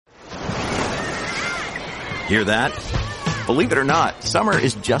Hear that? Believe it or not, summer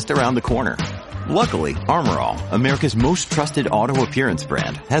is just around the corner. Luckily, Armor All, America's most trusted auto appearance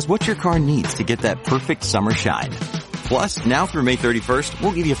brand, has what your car needs to get that perfect summer shine. Plus, now through May 31st,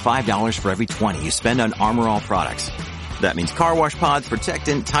 we'll give you $5 for every $20 you spend on Armor All products. That means car wash pods,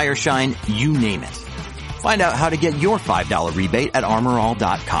 protectant, tire shine, you name it. Find out how to get your $5 rebate at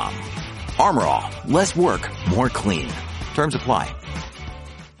armorall.com. Armor All, less work, more clean. Terms apply.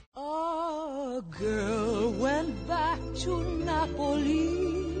 A girl went back to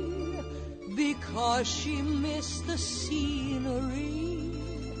Napoli because she missed the scenery,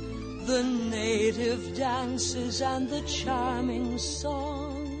 the native dances and the charming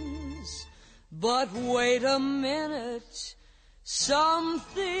songs. But wait a minute,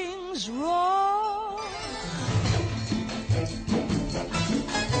 something's wrong.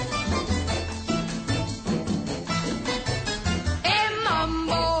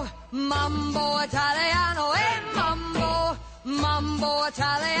 Mambo Italiano, mambo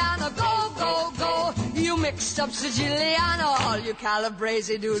Italiano, go, go, go. You mixed up Siciliano, all you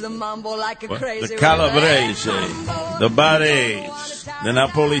Calabrese do the mambo like a crazy. The Calabrese, the Barese, the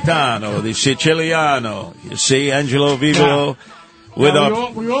Napolitano, the Siciliano. You see, Angelo Vivo with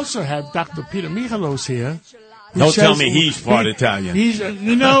we also have Dr. Peter Michalos here. Don't tell me he's part Italian. He's, the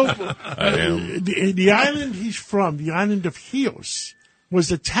island he's from, the island of Chios, was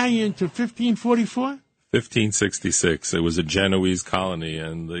Italian to 1544? 1566. It was a Genoese colony,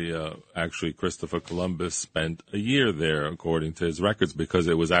 and actually Christopher Columbus spent a year there, according to his records, because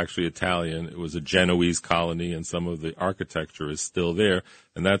it was actually Italian. It was a Genoese colony, and some of the architecture is still there,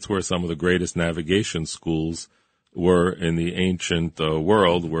 and that's where some of the greatest navigation schools were in the ancient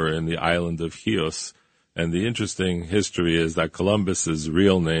world, were in the island of Chios. And the interesting history is that Columbus's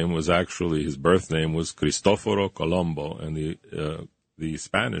real name was actually, his birth name was Cristoforo Colombo, and the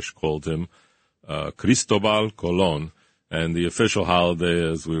Spanish called him Cristobal Colon, and the official holiday,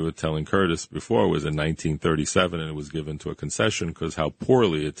 as we were telling Curtis before, was in 1937, and it was given to a concession because how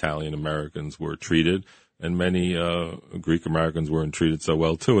poorly Italian Americans were treated, and many Greek Americans weren't treated so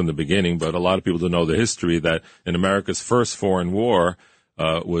well too in the beginning. But a lot of people don't know the history that in America's first foreign war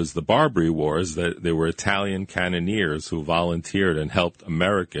was the Barbary Wars, that there were Italian cannoneers who volunteered and helped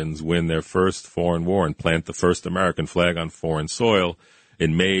Americans win their first foreign war and plant the first American flag on foreign soil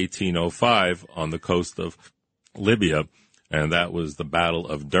in May 1805 on the coast of Libya, and that was the Battle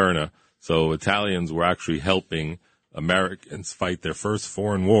of Derna. So Italians were actually helping Americans fight their first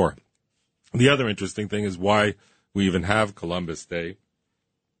foreign war. The other interesting thing is why we even have Columbus Day,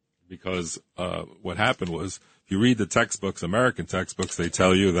 because what happened was, if you read the textbooks, American textbooks, they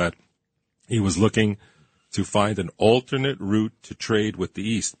tell you that he was looking to find an alternate route to trade with the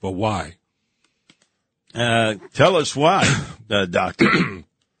East. But why? Tell us why, Doctor.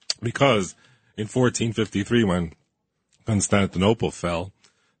 Because in 1453, when Constantinople fell,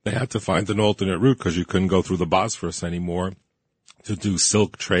 they had to find an alternate route because you couldn't go through the Bosphorus anymore to do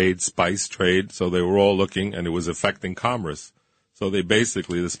silk trade, spice trade. So they were all looking, and it was affecting commerce. So they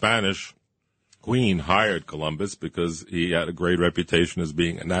basically, the Spanish Queen hired Columbus because he had a great reputation as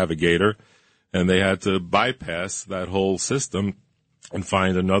being a navigator, and they had to bypass that whole system and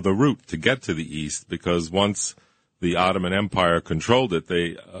find another route to get to the East, because once the Ottoman Empire controlled it,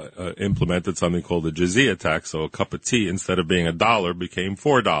 they implemented something called the jizya tax. So a cup of tea, instead of being $1, became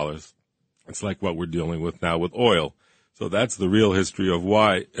 $4. It's like what we're dealing with now with oil. So that's the real history of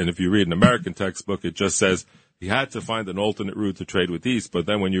why. And if you read an American textbook, it just says he had to find an alternate route to trade with the East. But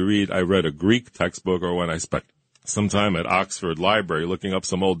then when you read, I read a Greek textbook, or when I spent some time at Oxford Library looking up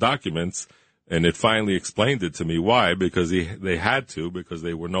some old documents, and it finally explained it to me why, because they had to, because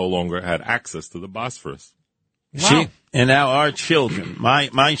they were no longer had access to the Bosphorus. Wow. See, and now our children,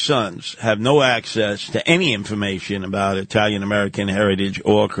 my sons, have no access to any information about Italian-American heritage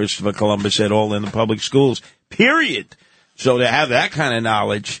or Christopher Columbus at all in the public schools, period. So to have that kind of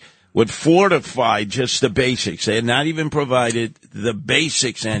knowledge would fortify just the basics. They had not even provided the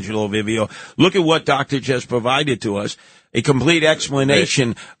basics, Angelo Vivio. Look at what Doctor just provided to us, a complete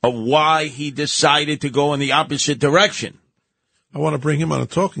explanation of why he decided to go in the opposite direction. I want to bring him on a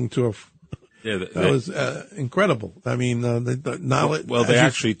talking tour. Yeah, that was incredible. I mean, the knowledge. Well, they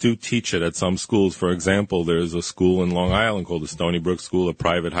actually do teach it at some schools. For example, there's a school in Long Island called the Stony Brook School, a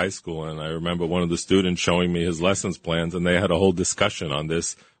private high school, and I remember one of the students showing me his lessons plans, and they had a whole discussion on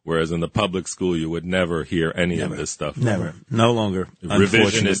this, whereas in the public school you would never hear any of this stuff. Never. No longer.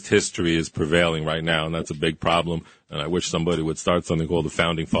 Revisionist history is prevailing right now, and that's a big problem. And I wish somebody would start something called the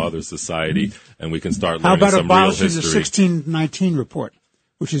Founding Fathers Society, and we can start learning some real history. How about abolishing the 1619 report,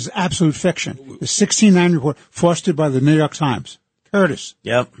 which is absolute fiction? The 1690 report, fostered by the New York Times. Curtis.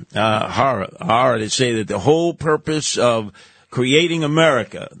 Yep. Horror to say that the whole purpose of creating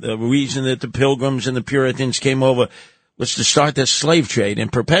America, the reason that the Pilgrims and the Puritans came over, was to start the slave trade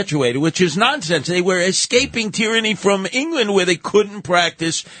and perpetuate it, which is nonsense. They were escaping tyranny from England where they couldn't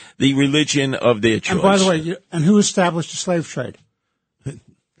practice the religion of their choice. And by the way, and who established the slave trade?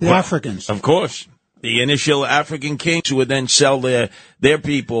 The Africans. Of course. The initial African kings would then sell their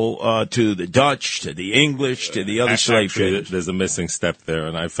people to the Dutch, to the English, to the other slave traders. There's a missing step there,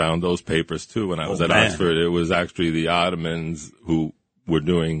 and I found those papers, too, when I was at Oxford. It was actually the Ottomans who were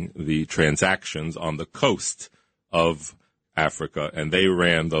doing the transactions on the coast of Africa, and they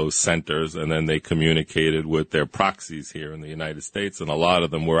ran those centers, and then they communicated with their proxies here in the United States, and a lot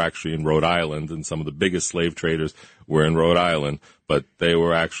of them were actually in Rhode Island, and some of the biggest slave traders were in Rhode Island, but they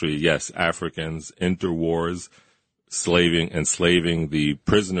were actually, yes, Africans, interwars, enslaving the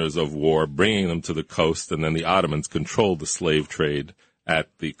prisoners of war, bringing them to the coast, and then the Ottomans controlled the slave trade at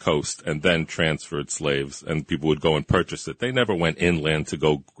the coast and then transferred slaves, and people would go and purchase it. They never went inland to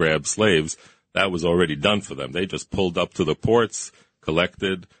go grab slaves. That was already done for them. They just pulled up to the ports,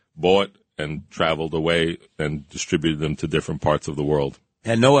 collected, bought, and traveled away and distributed them to different parts of the world.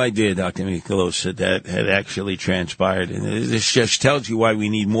 Had no idea, Dr. Michalos, that had actually transpired. And this just tells you why we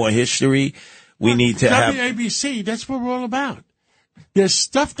need more history. We need to have WABC. That's what we're all about. There's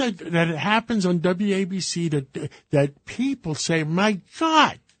stuff that happens on WABC that people say, "My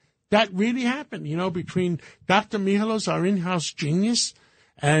God, that really happened." You know, between Dr. Michalos, our in-house genius,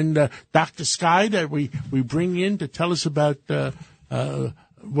 and Dr. Sky that we bring in to tell us about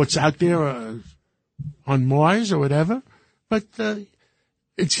what's out there on Mars or whatever. But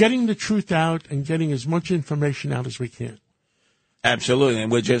it's getting the truth out and getting as much information out as we can. Absolutely.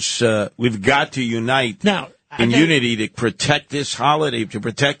 And we're just, we've got to unite now in unity to protect this holiday, to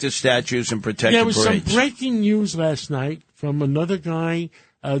protect the statues and protect the parades. There was some breaking news last night from another guy,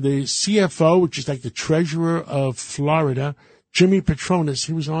 the CFO, which is like the treasurer of Florida, Jimmy Petronas.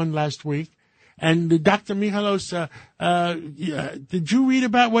 He was on last week. And Dr. Michalos, did you read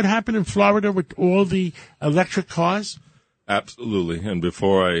about what happened in Florida with all the electric cars? Absolutely. And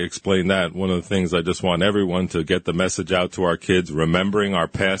before I explain that, one of the things I just want everyone to get the message out to our kids, remembering our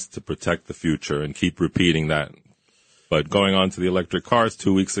past to protect the future, and keep repeating that. But going on to the electric cars,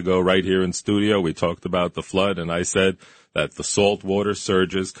 2 weeks ago, right here in studio, we talked about the flood, and I said that the saltwater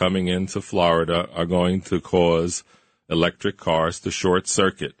surges coming into Florida are going to cause electric cars to short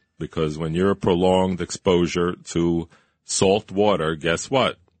circuit, because when you're a prolonged exposure to salt water, guess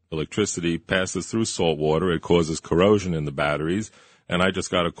what? Electricity passes through salt water. It causes corrosion in the batteries. And I just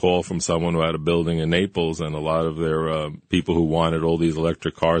got a call from someone who had a building in Naples, and a lot of their people who wanted all these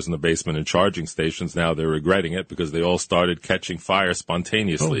electric cars in the basement and charging stations, now they're regretting it because they all started catching fire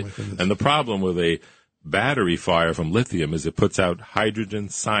spontaneously. And the problem with a battery fire from lithium is it puts out hydrogen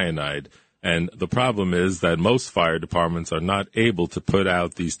cyanide. And the problem is that most fire departments are not able to put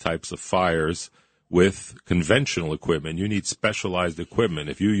out these types of fires with conventional equipment. You need specialized equipment.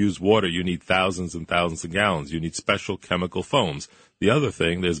 If you use water, you need thousands and thousands of gallons. You need special chemical foams. The other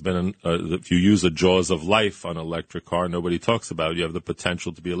thing, there's been, if you use a Jaws of Life on an electric car, nobody talks about it. You have the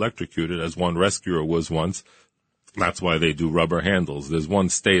potential to be electrocuted, as one rescuer was once. That's why they do rubber handles. There's one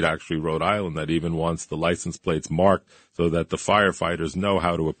state, actually Rhode Island, that even wants the license plates marked so that the firefighters know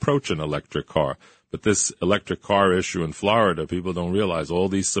how to approach an electric car. But this electric car issue in Florida, people don't realize all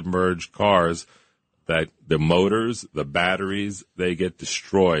these submerged cars, that the motors, the batteries, they get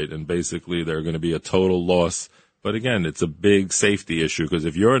destroyed, and basically they're going to be a total loss. But again, it's a big safety issue, because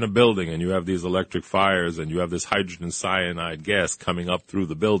if you're in a building and you have these electric fires and you have this hydrogen cyanide gas coming up through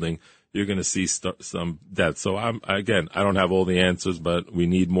the building, you're going to see some death. So I don't have all the answers, but we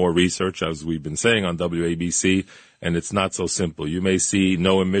need more research, as we've been saying on WABC, and it's not so simple. You may see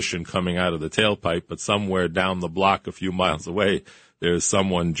no emission coming out of the tailpipe, but somewhere down the block a few miles away, there's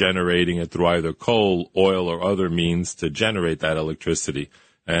someone generating it through either coal, oil, or other means to generate that electricity.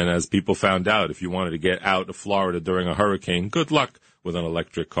 And as people found out, if you wanted to get out of Florida during a hurricane, good luck with an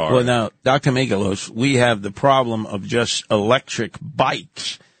electric car. Well, now, Dr. Michalos, we have the problem of just electric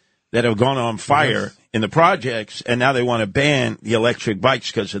bikes that have gone on fire in the projects, and now they want to ban the electric bikes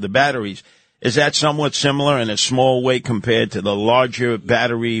because of the batteries. Is that somewhat similar in a small way compared to the larger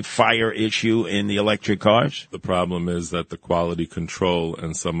battery fire issue in the electric cars? The problem is that the quality control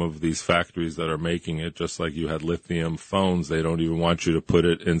and some of these factories that are making it, just like you had lithium phones, they don't even want you to put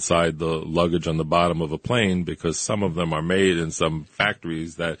it inside the luggage on the bottom of a plane, because some of them are made in some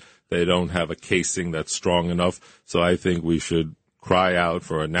factories that they don't have a casing that's strong enough. So I think we should cry out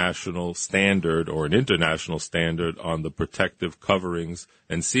for a national standard or an international standard on the protective coverings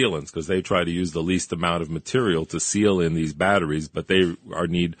and sealants, because they try to use the least amount of material to seal in these batteries, but they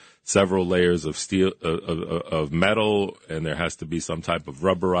need several layers of steel, of metal, and there has to be some type of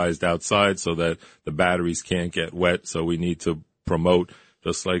rubberized outside so that the batteries can't get wet. So we need to promote,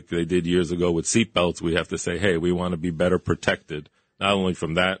 just like they did years ago with seatbelts, we have to say, hey, we want to be better protected. Not only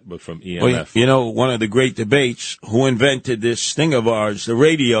from that, but from EMF. Well, you know, one of the great debates, who invented this thing of ours, the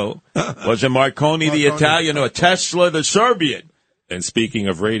radio? Was it Marconi, the Italian, or Tesla, the Serbian? And speaking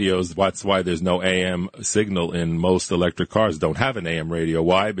of radios, that's why there's no AM signal in most electric cars. Don't have an AM radio.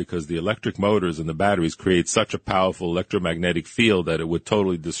 Why? Because the electric motors and the batteries create such a powerful electromagnetic field that it would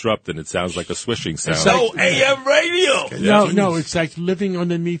totally disrupt, and it sounds like a swishing sound. No AM radio! No, it's like living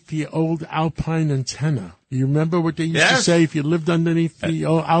underneath the old Alpine antenna. You remember what they used to say if you lived underneath the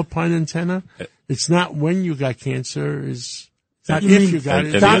old Alpine antenna? It's not when you got cancer, it's not if you got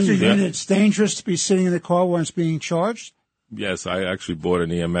it. Dr. Unit, it's dangerous to be sitting in the car when it's being charged? Yes, I actually bought an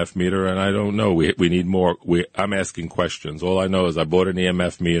EMF meter, and I don't know. We need more. I'm asking questions. All I know is I bought an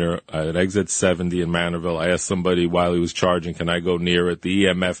EMF meter at exit 70 in Manorville. I asked somebody while he was charging, can I go near it? The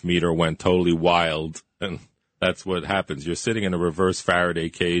EMF meter went totally wild, and that's what happens. You're sitting in a reverse Faraday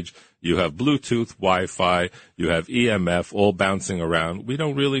cage. You have Bluetooth, Wi-Fi, you have EMF all bouncing around. We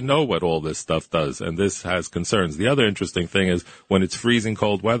don't really know what all this stuff does, and this has concerns. The other interesting thing is when it's freezing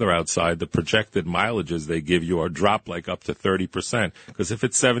cold weather outside, the projected mileages they give you are dropped like up to 30%. Because if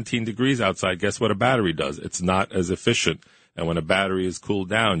it's 17 degrees outside, guess what a battery does? It's not as efficient. And when a battery is cooled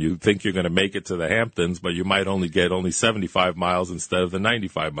down, you think you're going to make it to the Hamptons, but you might only get 75 miles instead of the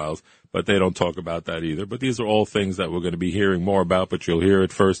 95 miles. But they don't talk about that either. But these are all things that we're going to be hearing more about, but you'll hear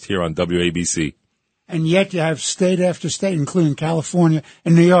it first here on WABC. And yet you have state after state, including California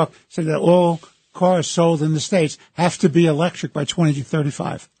and New York, so that all cars sold in the states have to be electric by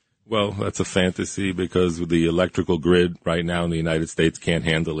 2035. Well, that's a fantasy because the electrical grid right now in the United States can't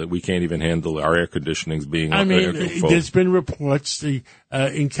handle it. We can't even handle our air conditionings being air controlled. There's been reports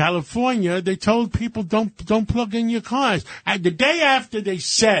in California, they told people don't plug in your cars. The day after they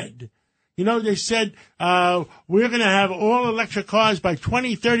said, we're going to have all electric cars by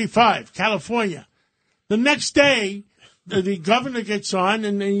 2035, California. The next day, the governor gets on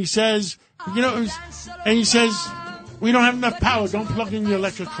and he says, we don't have enough power. Don't plug in your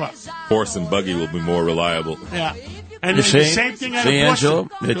electric car. Horse and buggy will be more reliable. Yeah. And the same thing at Angelo,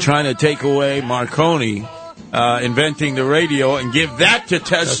 they're trying to take away Marconi inventing the radio and give that to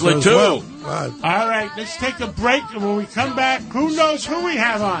Tesla, too. Well. All right, let's take a break, and when we come back, who knows who we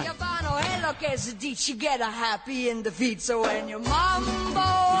have on? Che si dice get a happy in the feet, so when you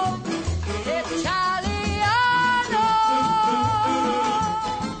mambo, it's Charlie.